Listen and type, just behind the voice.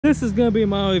this is gonna be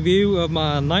my review of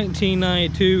my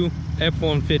 1992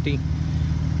 F150.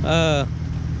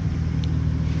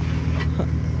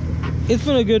 It's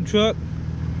been a good truck.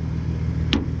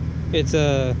 It's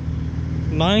a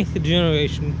 9th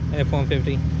generation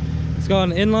F150. It's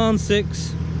got an inline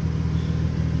 6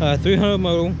 300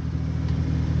 motor.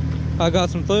 I got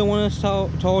some 31-inch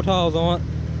tall tires on it.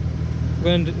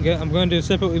 I'm going to do a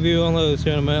separate review on those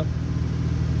here in a minute.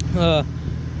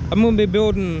 I'm going to be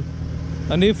building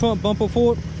a new front bumper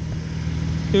for it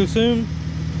here soon.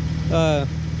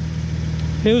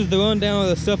 Here's the rundown of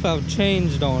the stuff I've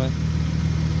changed on it.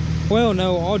 Well,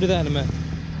 no, I'll do that in a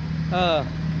minute.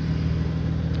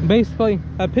 Basically,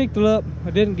 I picked it up. I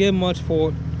didn't give much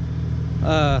for it.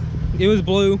 It was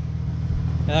blue,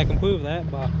 and I can prove that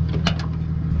by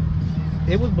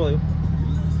it was blue.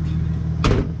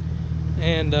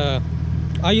 And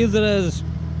I use it as,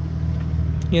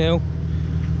 you know,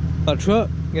 a truck.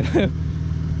 You know,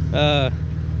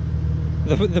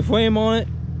 the frame on it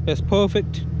is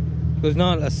perfect. There's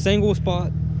not a single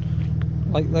spot,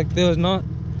 like there's not,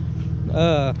 you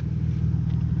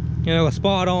know, a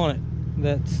spot on it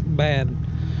that's bad.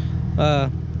 I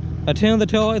tinted the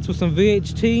taillights with some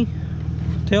VHT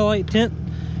taillight tint.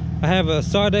 I have a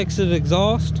side exit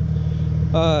exhaust.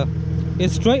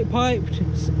 It's straight piped,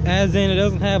 as in it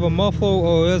doesn't have a muffler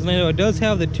or resonator. It does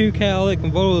have the 2 catalytic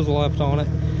converters left on it,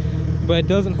 but it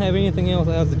doesn't have anything else.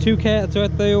 It has the 2 cats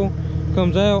right there,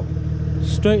 comes out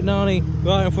straight 90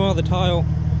 right in front of the tile.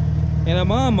 And in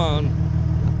my mind,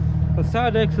 the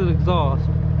side exit exhaust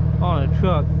on a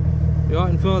truck right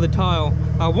in front of the tile,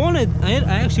 I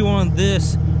actually wanted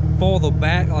this farther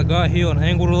back, like right here, and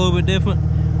angled a little bit different,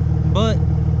 but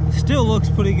it still looks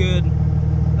pretty good.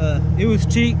 It was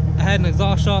cheap. I had an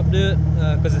exhaust shop do it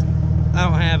because I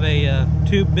don't have a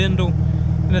tube bindle,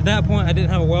 and at that point I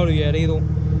didn't have a welder yet either.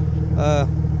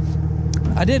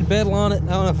 I did bed line it. I don't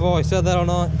know if I've already said that or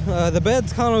not. The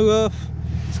bed's kind of rough.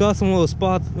 It's got some little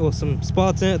spots, or some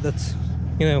spots in it that's,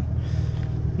 you know,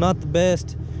 not the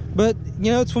best, but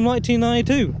you know, it's from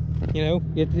 1992. You know,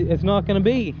 it's not going to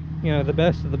be, you know, the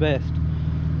best of the best.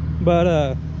 But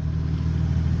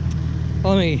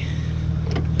let me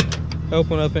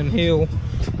open up in here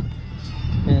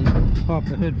and pop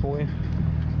the hood for you.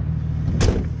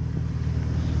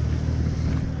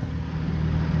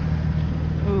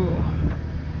 Oh,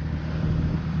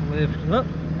 lift it up.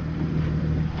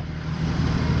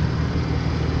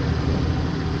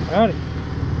 Alrighty.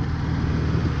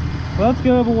 Let's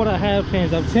go over what I have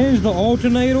changed. I've changed the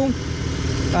alternator.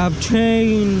 I've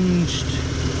changed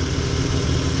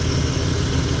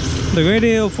the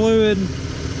radial fluid,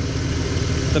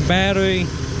 the battery.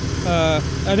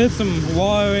 I did some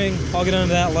wiring. I'll get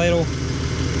into that later.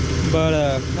 But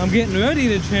I'm getting ready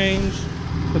to change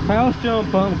the power steering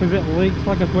pump because it leaks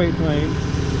like a freight train.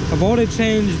 I've already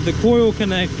changed the coil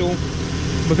connector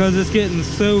because it's getting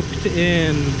soaked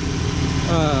in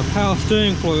power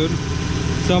steering fluid.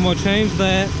 So I'm gonna change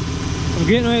that. I'm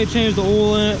getting ready to change the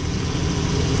oil in it.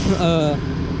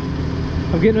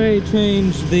 I'm getting ready to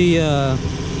change the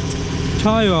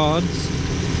tie rods,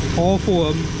 all 4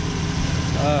 of them.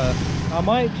 I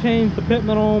might change the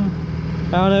pitman on them.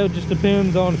 I don't know, it just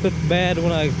depends on if it's bad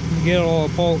when I get it all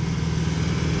apart.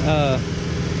 But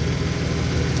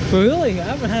really, I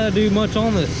haven't had to do much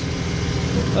on this.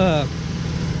 I'm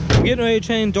getting ready to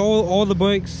change all the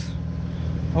brakes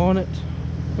on it.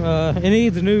 It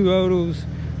needs new rotors,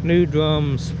 new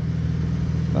drums.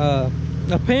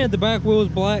 I painted the back wheels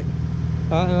black.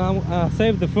 I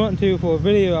saved the front two for a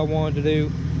video I wanted to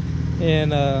do,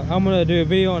 and I'm gonna do a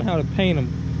video on how to paint them.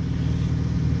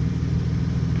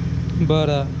 But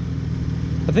I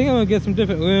think I'm gonna get some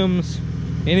different rims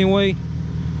anyway.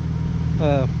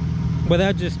 But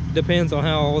that just depends on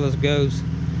how all this goes.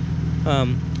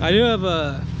 I do have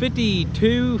a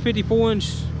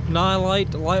 54-inch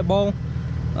Nightlight light ball.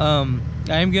 I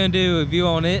am gonna do a review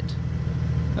on it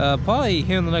probably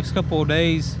here in the next couple of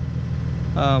days.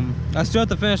 I still have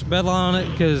to finish bed line on it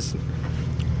because,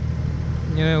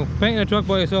 you know, painting a truck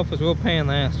by yourself is a real pain in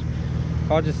the ass.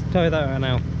 I'll just tell you that right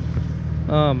now.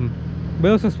 But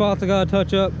there's some spots I gotta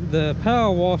touch up. The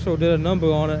power washer did a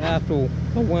number on it after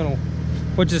the winter,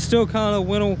 which is still kind of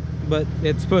winter, but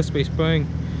it's supposed to be spring.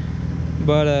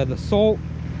 But the salt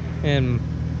and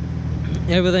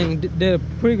everything did a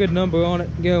pretty good number on it.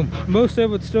 You know, most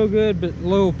of it's still good, but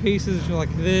little pieces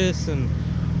like this and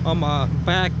on my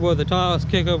back where the tires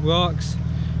kick up rocks,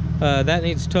 that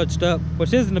needs touched up,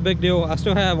 which isn't a big deal. I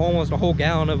still have almost a whole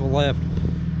gallon of it left.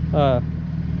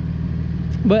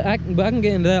 But I can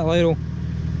get into that later.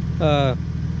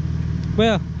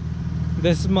 Well,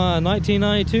 this is my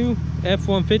 1992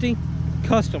 F150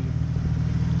 custom.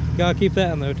 Gotta keep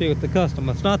that in there too with the custom.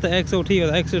 It's not the XOT or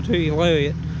the XO2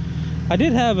 lariat. I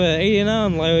did have a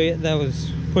 89 lariat that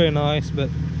was pretty nice,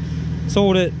 but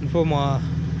sold it for my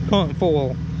current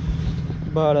foil.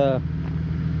 But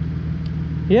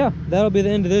yeah, that'll be the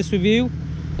end of this review.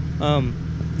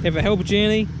 If it helped you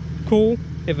any, cool.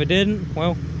 If it didn't,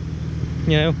 well,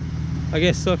 you know, I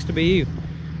guess it sucks to be you.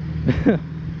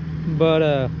 But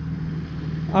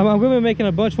I'm gonna be making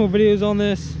a bunch more videos on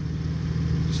this,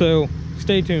 so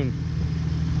stay tuned.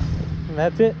 And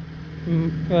that's it.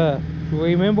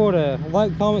 Remember to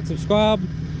like, comment, subscribe.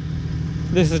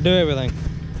 This is Do Everything.